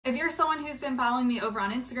If you're someone who's been following me over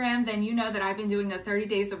on Instagram, then you know that I've been doing the 30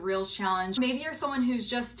 days of Reels challenge. Maybe you're someone who's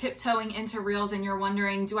just tiptoeing into Reels and you're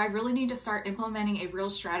wondering, do I really need to start implementing a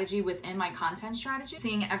Reels strategy within my content strategy?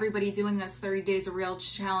 Seeing everybody doing this 30 days of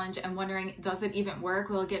Reels challenge and wondering, does it even work?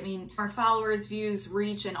 Will it get me more followers, views,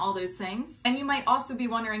 reach, and all those things? And you might also be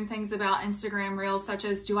wondering things about Instagram Reels, such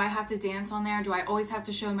as, do I have to dance on there? Do I always have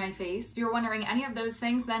to show my face? If you're wondering any of those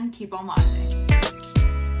things, then keep on watching.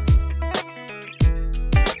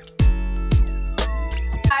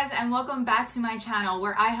 And welcome back to my channel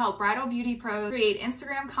where I help bridal beauty pros create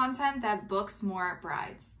Instagram content that books more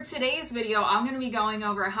brides. For today's video, I'm going to be going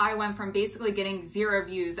over how I went from basically getting 0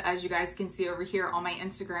 views, as you guys can see over here on my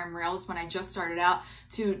Instagram Reels when I just started out,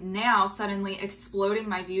 to now suddenly exploding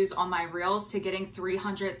my views on my Reels to getting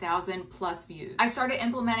 300,000 plus views. I started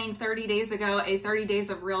implementing 30 days ago a 30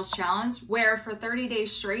 days of Reels challenge where for 30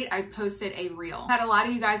 days straight I posted a Reel. I had a lot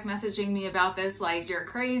of you guys messaging me about this like, you're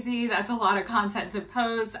crazy, that's a lot of content to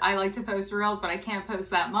post. I like to post Reels, but I can't post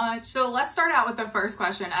that much. So let's start out with the first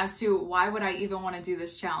question as to why would I even want to do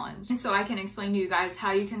this challenge? And so I can explain to you guys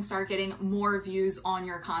how you can start getting more views on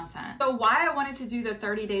your content. So why I wanted to do the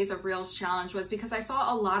 30 days of Reels challenge was because I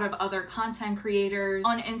saw a lot of other content creators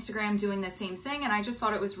on Instagram doing the same thing, and I just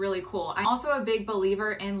thought it was really cool. I'm also a big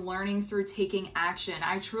believer in learning through taking action.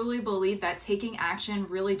 I truly believe that taking action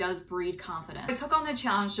really does breed confidence. I took on the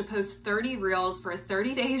challenge to post 30 Reels for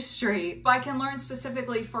 30 days straight, so I can learn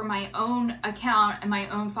specifically for my own account and my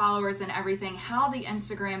own followers and everything how the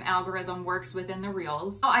Instagram algorithm works within the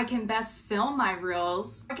Reels, how I can best film my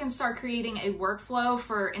Reels. I can start creating a workflow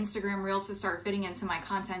for Instagram Reels to start fitting into my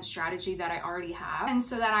content strategy that I already have, and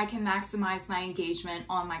so that I can maximize my engagement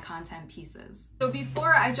on my content pieces. So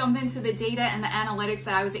before I jump into the data and the analytics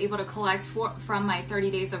that I was able to collect from my 30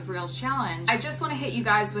 days of Reels challenge, I just want to hit you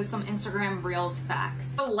guys with some Instagram Reels facts.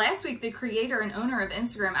 So last week, the creator and owner of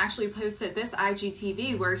Instagram actually posted this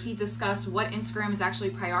IGTV where he discussed what Instagram is actually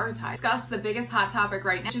prioritized. Discussed the biggest hot topic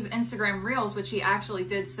right now, which is Instagram Reels, which he actually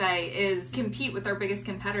did say is compete with their biggest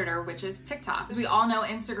competitor, which is TikTok. As we all know,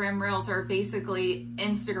 Instagram Reels are basically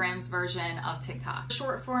Instagram's version of TikTok.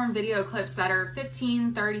 Short form video clips that are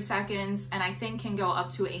 15, 30 seconds, and I think can go up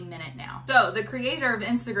to a minute now. So the creator of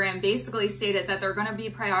Instagram basically stated that they're going to be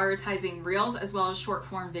prioritizing Reels as well as short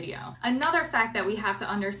form video. Another fact that we have to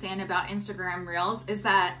understand about Instagram Reels is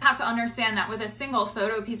that you have to understand that with a single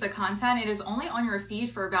photo piece of content, it is only on your feed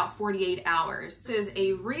for about 48 hours. This is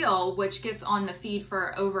a Reel which gets on the feed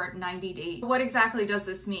for over 90 days. What exactly does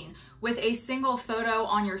this mean? With a single photo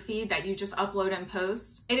on your feed that you just upload and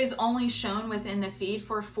post, it is only shown within the feed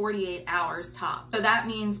for 48 hours top. So that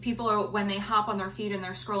means people are, when they hop on their feed and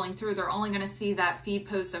they're scrolling through, they're only going to see that feed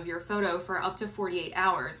post of your photo for up to 48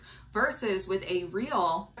 hours. Versus with a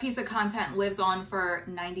Reel, a piece of content lives on for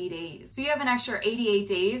 90 days. So you have an extra 88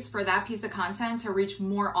 days for that piece of content to reach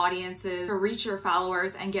more audiences, to reach your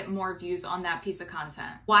followers and get more views on that piece of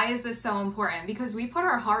content. Why is this so important? Because we put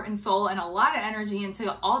our heart and soul and a lot of energy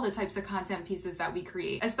into all the types of content pieces that we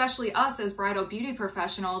create, especially us as bridal beauty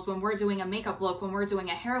professionals. When we're doing a makeup look, when we're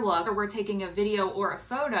doing a hair look, or we're taking a video or a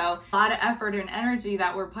photo, a lot of effort and energy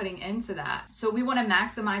that we're putting into that. So we want to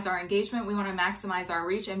maximize our engagement, we want to maximize our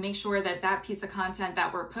reach, and make sure that that piece of content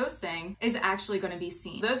that we're posting is actually going to be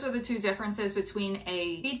seen. Those are the two differences between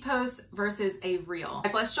a feed post versus a Reel.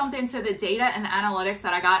 So let's jump into the data and the analytics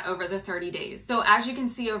that I got over the 30 days. So as you can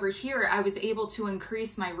see over here, I was able to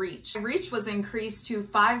increase my reach. My reach was increased to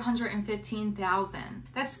 515,000.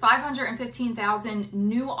 That's 515,000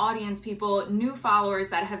 new audience people, new followers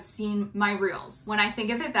that have seen my Reels. When I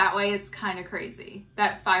think of it that way, it's kind of crazy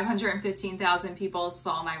that 515,000 people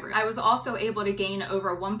saw my Reels. I was also able to gain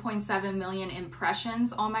over 1.7 million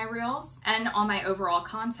impressions on my Reels and on my overall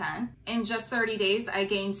content. In just 30 days, I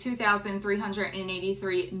gained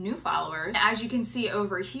 2,383 new followers. As you can see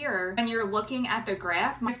over here, when you're looking at the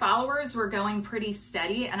graph, my followers were going pretty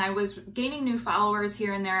steady and I was gaining new followers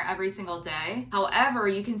here and there every single day. However,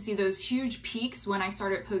 you can see those huge peaks when I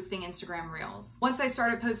started posting Instagram Reels. Once I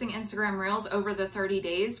started posting Instagram Reels over the 30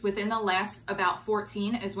 days, within the last about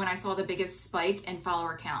 14 is when I saw the biggest spike in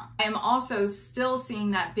follower count. I am also still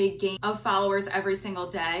seeing that big gain of followers every single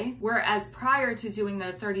day, whereas prior to doing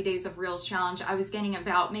the 30 days of Reels challenge, I was gaining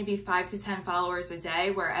about maybe 5 to 10 followers a day,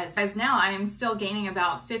 whereas now I am still gaining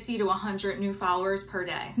about 50 to 100 new followers per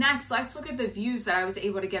day. Next, let's look at the views that I was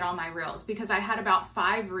able to get on my Reels, because I had about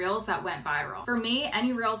 5 reels that went viral. For me,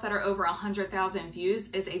 any reels that are over 100,000 views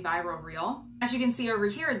is a viral reel. As you can see over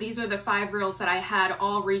here, these are the 5 reels that I had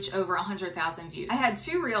all reach over 100,000 views. I had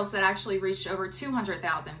 2 reels that actually reached over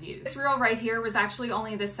 200,000 views. This reel right here was actually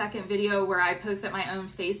only the second video where I posted my own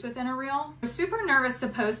face within a reel. I was super nervous to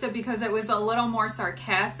post it because it was a little more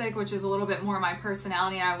sarcastic, which is a little bit more my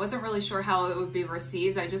personality, and I wasn't really sure how it would be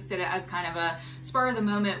received. I just did it as kind of a spur of the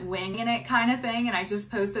moment winging it kind of thing, and I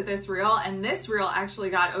just posted this reel, and this reel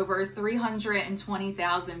actually got over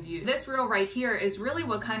 320,000 views. This reel right here is really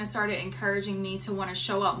what kind of started encouraging me to want to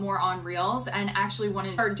show up more on reels and actually want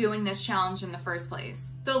to start doing this challenge in the first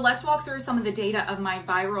place. So let's walk through some of the data of my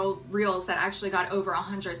viral reels that actually got over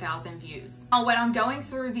 100,000 views. Now, when I'm going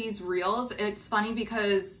through these reels, it's funny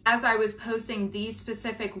because as I was posting these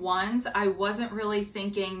specific ones, I wasn't really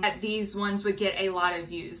thinking that these ones would get a lot of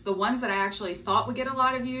views. The ones that I actually thought would get a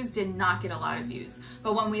lot of views did not get a lot of views.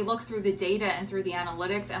 But when we look through the data and through the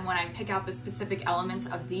analytics, and when I pick out the specific elements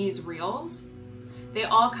of these reels, they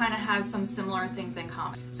all kind of have some similar things in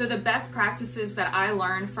common. So the best practices that I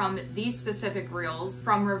learned from these specific reels,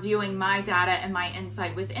 from reviewing my data and my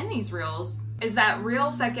insight within these reels, is that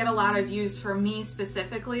reels that get a lot of views for me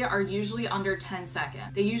specifically are usually under 10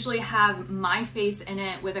 seconds. They usually have my face in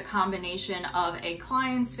it with a combination of a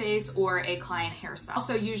client's face or a client hairstyle.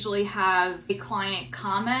 Also usually have a client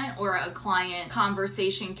comment or a client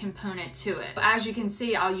conversation component to it. As you can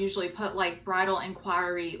see, I'll usually put like bridal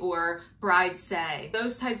inquiry or bride say.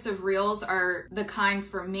 Those types of reels are the kind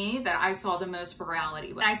for me that I saw the most virality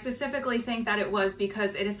with. And I specifically think that it was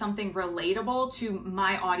because it is something relatable to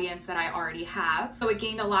my audience that I already have. So it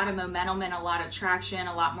gained a lot of momentum and a lot of traction,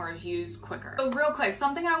 a lot more views quicker. So real quick,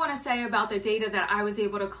 something I want to say about the data that I was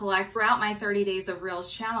able to collect throughout my 30 days of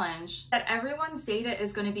Reels challenge, that everyone's data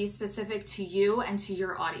is going to be specific to you and to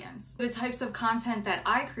your audience. The types of content that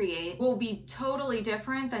I create will be totally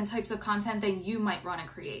different than types of content that you might want to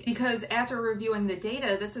create. Because after reviewing the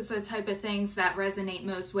data, this is the type of things that resonate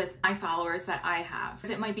most with my followers that I have.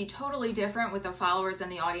 It might be totally different with the followers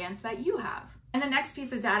and the audience that you have. And the next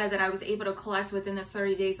piece of data that I was able to collect within this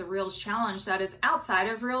 30 days of Reels challenge that is outside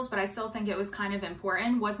of Reels, but I still think it was kind of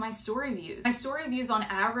important, was my story views. My story views on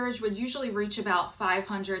average would usually reach about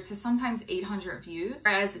 500 to sometimes 800 views.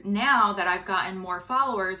 Whereas now that I've gotten more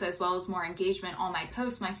followers as well as more engagement on my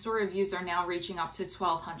posts, my story views are now reaching up to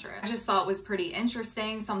 1,200. I just thought it was pretty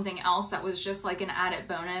interesting, something else that was just like an added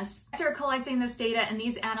bonus. After collecting this data and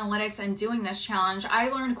these analytics and doing this challenge, I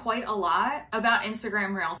learned quite a lot about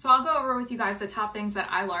Instagram Reels. So I'll go over with you guys the top things that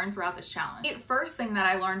I learned throughout this challenge. The first thing that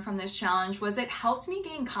I learned from this challenge was it helped me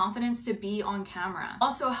gain confidence to be on camera.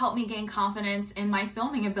 Also helped me gain confidence in my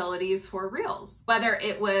filming abilities for Reels. Whether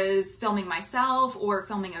it was filming myself or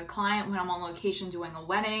filming a client when I'm on location doing a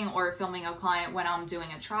wedding or filming a client when I'm doing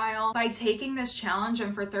a trial. By taking this challenge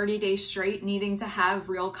and for 30 days straight needing to have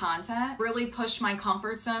real content, really pushed my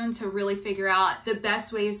comfort zone to really figure out the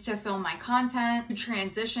best ways to film my content,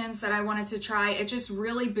 transitions that I wanted to try. It just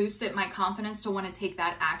really boosted my confidence to want to take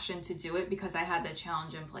that action to do it because I had the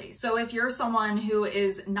challenge in place. So if you're someone who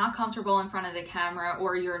is not comfortable in front of the camera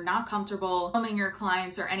or you're not comfortable filming your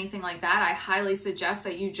clients or anything like that, I highly suggest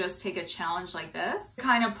that you just take a challenge like this.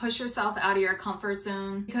 Kind of push yourself out of your comfort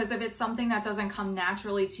zone, because if it's something that doesn't come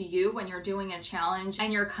naturally to you when you're doing a challenge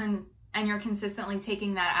and you're consistently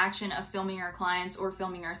taking that action of filming your clients or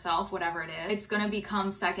filming yourself, whatever it is, it's going to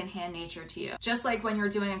become secondhand nature to you. Just like when you're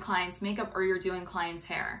doing a client's makeup or you're doing client's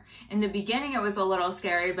hair. In the beginning, it was a little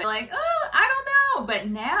scary, but like, oh, I don't know. But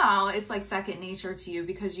now it's like second nature to you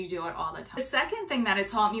because you do it all the time. The second thing that it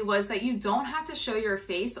taught me was that you don't have to show your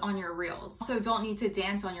face on your Reels. Also don't need to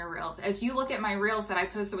dance on your Reels. If you look at my Reels that I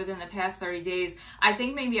posted within the past 30 days, I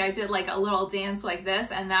think maybe I did like a little dance like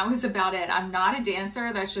this and that was about it. I'm not a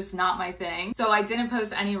dancer. That's just not my thing. So I didn't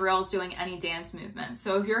post any Reels doing any dance movements.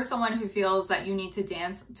 So if you're someone who feels that you need to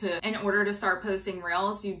dance in order to start posting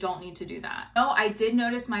Reels, you don't need to do that. No, I did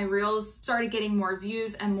notice my Reels started getting more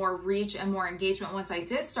views and more reach and more engagement once I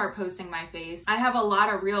did start posting my face. I have a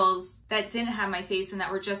lot of Reels that didn't have my face and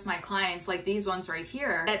that were just my clients, like these ones right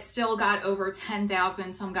here, that still got over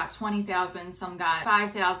 10,000, some got 20,000, some got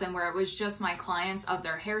 5,000, where it was just my clients of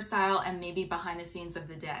their hairstyle and maybe behind the scenes of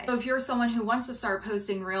the day. So if you're someone who wants to start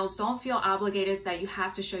posting Reels, don't feel obligated that you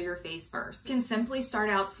have to show your face first. You can simply start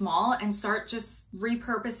out small and start just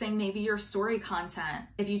repurposing maybe your story content.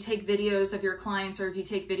 If you take videos of your clients or if you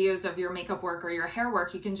take videos of your makeup work or your hair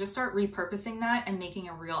work, you can just start repurposing that and making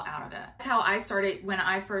a reel out of it. That's how I started when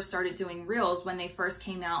I first started doing reels when they first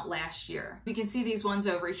came out last year. You can see these ones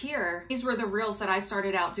over here. These were the reels that I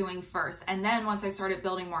started out doing first. And then once I started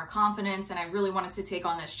building more confidence and I really wanted to take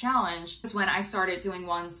on this challenge is when I started doing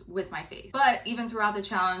ones with my face. But even throughout the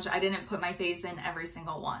challenge, I didn't put my face in every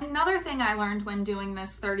single one. Another thing I learned when doing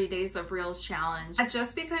this 30 days of reels challenge, that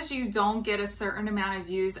just because you don't get a certain amount of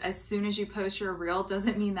views as soon as you post your reel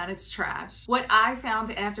doesn't mean that it's trash. What I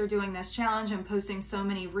found after doing this challenge and posting so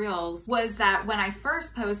many reels was that when I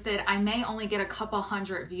first posted, I may only get a couple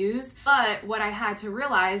hundred views, but what I had to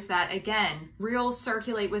realize that again, reels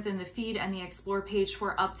circulate within the feed and the explore page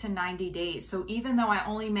for up to 90 days. So even though I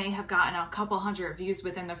only may have gotten a couple hundred views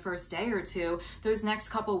within the first day or two, those next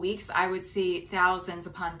couple weeks, I would see thousands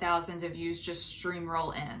upon thousands of views just stream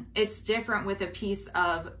roll in. It's different with a piece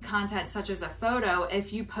of content such as a photo.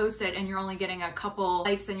 If you post it and you're only getting a couple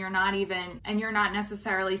likes and you're not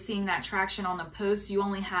necessarily seeing that traction on the post, you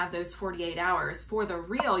only have those 48 hours. For the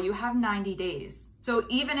reel, you have 90 days. So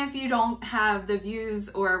even if you don't have the views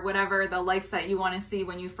or whatever, the likes that you want to see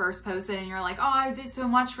when you first post it and you're like, oh, I did so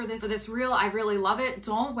much for this reel, I really love it.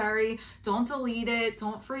 Don't worry, don't delete it,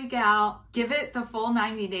 don't freak out. Give it the full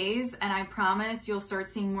 90 days and I promise you'll start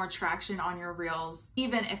seeing more traction on your reels,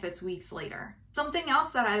 even if it's weeks later. Something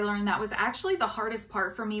else that I learned that was actually the hardest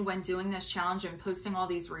part for me when doing this challenge and posting all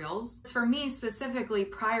these reels. For me specifically,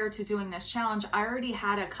 prior to doing this challenge, I already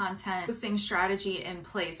had a content posting strategy in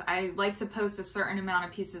place. I like to post a certain amount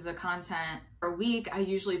of pieces of content a week. I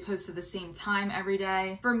usually post at the same time every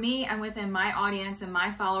day. For me and within my audience and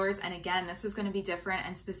my followers, and again, this is going to be different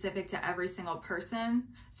and specific to every single person.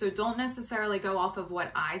 So don't necessarily go off of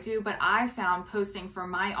what I do, but I found posting for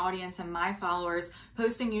my audience and my followers,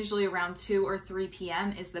 posting usually around 2 or 3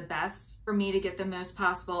 p.m. is the best for me to get the most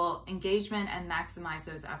possible engagement and maximize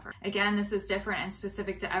those efforts. Again, this is different and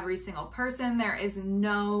specific to every single person. There is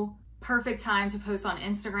no perfect time to post on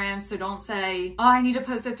Instagram. So don't say, oh, I need to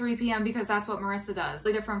post at 3 p.m. because that's what Marissa does. It's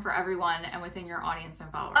really different for everyone and within your audience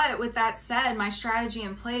and followers. But with that said, my strategy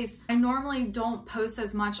in place, I normally don't post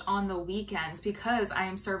as much on the weekends because I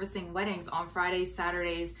am servicing weddings on Fridays,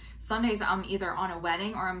 Saturdays, Sundays. I'm either on a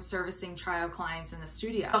wedding or I'm servicing trial clients in the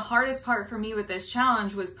studio. The hardest part for me with this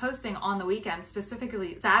challenge was posting on the weekends,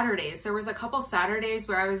 specifically Saturdays. There was a couple Saturdays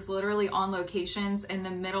where I was literally on locations in the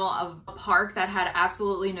middle of a park that had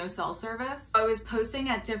absolutely no cell service. I was posting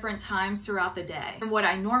at different times throughout the day than what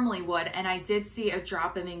I normally would, and I did see a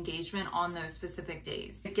drop of engagement on those specific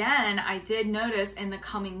days. Again, I did notice in the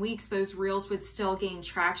coming weeks those reels would still gain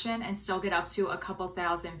traction and still get up to a couple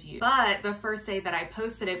thousand views. But the first day that I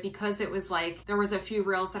posted it, because it was like there was a few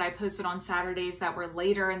reels that I posted on Saturdays that were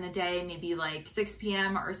later in the day, maybe like 6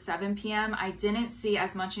 p.m. or 7 p.m., I didn't see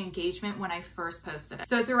as much engagement when I first posted it.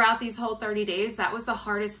 So throughout these whole 30 days, that was the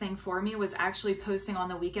hardest thing for me, was actually posting on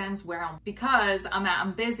the weekends because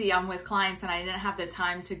I'm busy, I'm with clients, and I didn't have the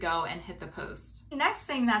time to go and hit the post. The next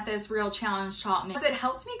thing that this reel challenge taught me is it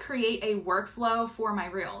helps me create a workflow for my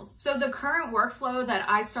reels. So the current workflow that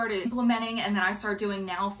I started implementing and that I start doing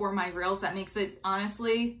now for my reels, that makes it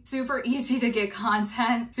honestly super easy to get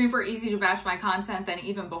content, super easy to batch my content than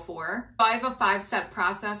even before. So I have a 5-step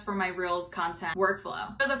process for my reels content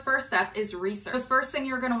workflow. So the first step is research. The first thing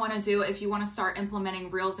you're going to want to do if you want to start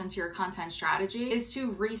implementing reels into your content strategy is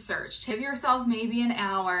to research. Give yourself maybe an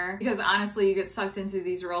hour, because honestly you get sucked into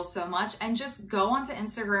these reels so much, and just go onto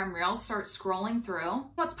Instagram Reels, start scrolling through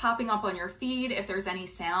what's popping up on your feed. If there's any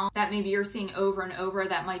sound that maybe you're seeing over and over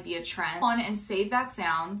that might be a trend, on and save that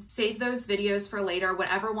sound, save those videos for later,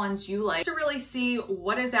 whatever ones you like, to really see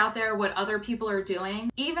what is out there, what other people are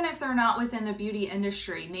doing, even if they're not within the beauty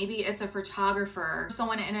industry. Maybe it's a photographer,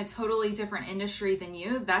 someone in a totally different industry than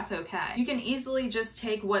you, that's okay. You can easily just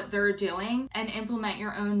take what they're doing and implement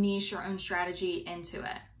your own niche, your own strategy into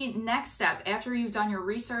it. The next step, after you've done your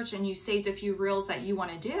research and you saved a few reels that you want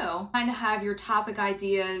to do, kind of have your topic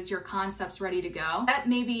ideas, your concepts ready to go, set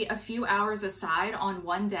maybe a few hours aside on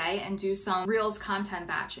one day and do some reels content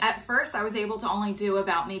batching. At first, I was able to only do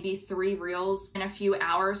about maybe 3 reels in a few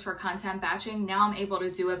hours for content batching. Now I'm able to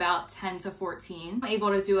do about 10 to 14. I'm able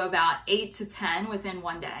to do about 8 to 10 within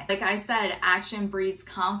one day. Like I said, action breeds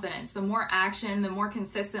confidence. The more action, the more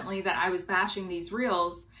consistently that I was batching these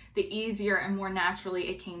reels, the easier and more naturally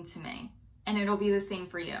it came to me. and it'll be the same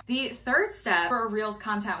for you. The third step for a Reels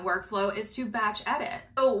content workflow is to batch edit.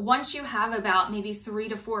 So once you have about maybe 3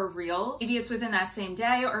 to 4 Reels, maybe it's within that same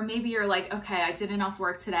day, or maybe you're like, okay, I did enough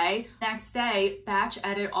work today. Next day, batch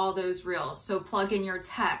edit all those Reels. So plug in your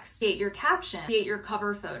text, create your caption, create your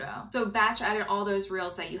cover photo. So batch edit all those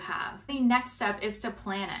Reels that you have. The next step is to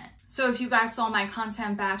plan it. So if you guys saw my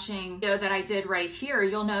content batching video that I did right here,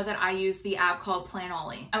 you'll know that I use the app called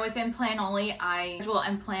Planoly. And within Planoly, I schedule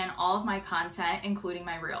and plan all of my content, including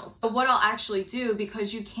my Reels. But what I'll actually do,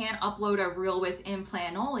 because you can't upload a Reel within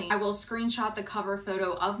Planoly, I will screenshot the cover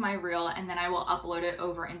photo of my Reel and then I will upload it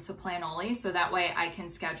over into Planoly so that way I can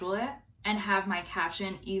schedule it and have my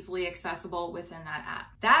caption easily accessible within that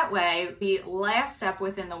app. That way, the last step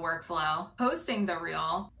within the workflow, posting the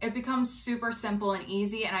Reel, it becomes super simple and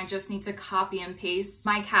easy, and I just need to copy and paste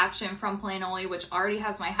my caption from Planoly, which already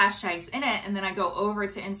has my hashtags in it, and then I go over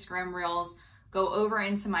to Instagram Reels, go over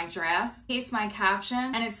into my drafts, paste my caption,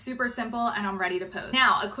 and it's super simple and I'm ready to post.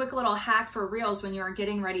 Now, a quick little hack for Reels when you're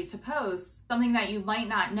getting ready to post, something that you might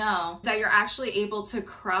not know is that you're actually able to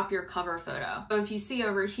crop your cover photo. So if you see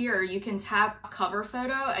over here, you can tap cover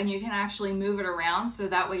photo and you can actually move it around so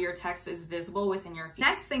that way your text is visible within your feed.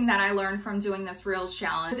 Next thing that I learned from doing this Reels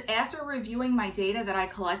challenge is after reviewing my data that I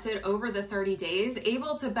collected over the 30 days,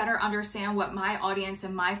 able to better understand what my audience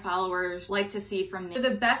and my followers like to see from me. So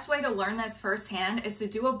the best way to learn this firsthand is to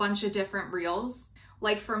do a bunch of different Reels.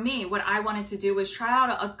 Like for me, what I wanted to do was try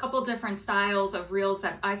out a couple different styles of Reels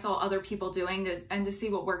that I saw other people doing and to see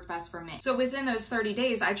what worked best for me. So within those 30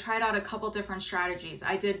 days, I tried out a couple different strategies.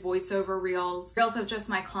 I did voiceover Reels, Reels of just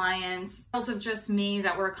my clients, Reels of just me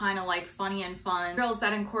that were kind of like funny and fun, Reels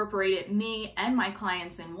that incorporated me and my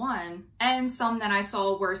clients in one, and some that I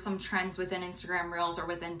saw were some trends within Instagram Reels or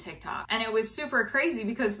within TikTok. And it was super crazy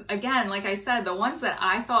because, again, like I said, the ones that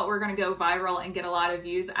I thought were gonna go viral and get a lot of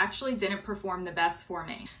views actually didn't perform the best for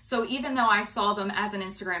me. So even though I saw them as an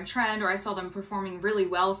Instagram trend or I saw them performing really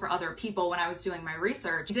well for other people when I was doing my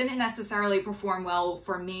research, it didn't necessarily perform well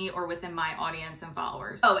for me or within my audience and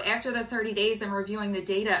followers. So after the 30 days and reviewing the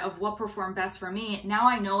data of what performed best for me, now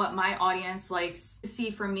I know what my audience likes to see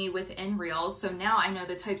from me within Reels. So now I know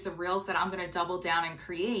the types of Reels that I'm going to double down and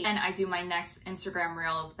create, and I do my next Instagram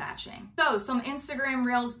Reels batching. So some Instagram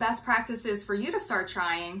Reels best practices for you to start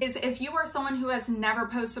trying is if you are someone who has never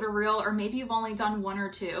posted a Reel, or maybe you've only done 1 or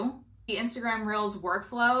 2, the Instagram Reels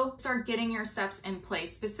workflow, start getting your steps in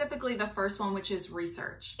place, specifically the first one, which is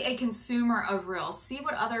research. Be a consumer of Reels, see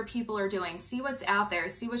what other people are doing, see what's out there,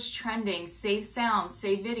 see what's trending, save sounds,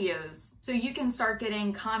 save videos, so you can start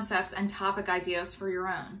getting concepts and topic ideas for your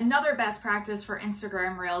own. Another best practice for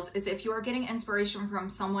Instagram Reels is if you are getting inspiration from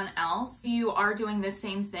someone else, if you are doing the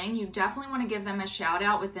same thing, you definitely want to give them a shout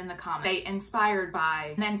out within the comments. Say inspired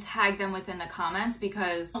by, and then tag them within the comments,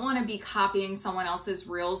 because I don't want to be copying someone else's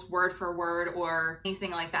Reels word for word or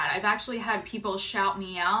anything like that. I've actually had people shout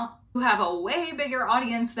me out who have a way bigger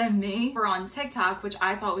audience than me for on TikTok, which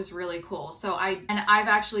I thought was really cool. So I've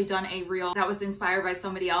actually done a Reel that was inspired by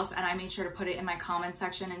somebody else, and I made sure to put it in my comment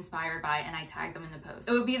section, inspired by, and I tagged them in the post.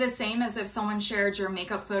 It would be the same as if someone shared your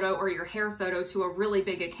makeup photo or your hair photo to a really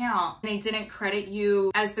big account and they didn't credit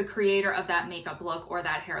you as the creator of that makeup look or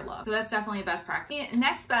that hair look. So that's definitely a best practice. The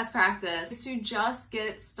next best practice is to just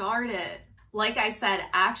get started. Like I said,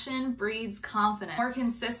 action breeds confidence. The more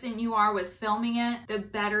consistent you are with filming it, the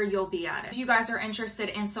better you'll be at it. If you guys are interested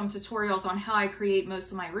in some tutorials on how I create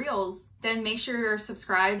most of my Reels, then make sure you're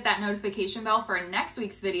subscribed, that notification bell for next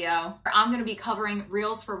week's video, where I'm gonna be covering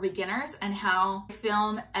Reels for beginners and how to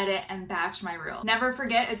film, edit, and batch my Reels. Never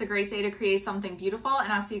forget, it's a great day to create something beautiful,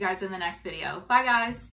 and I'll see you guys in the next video. Bye guys.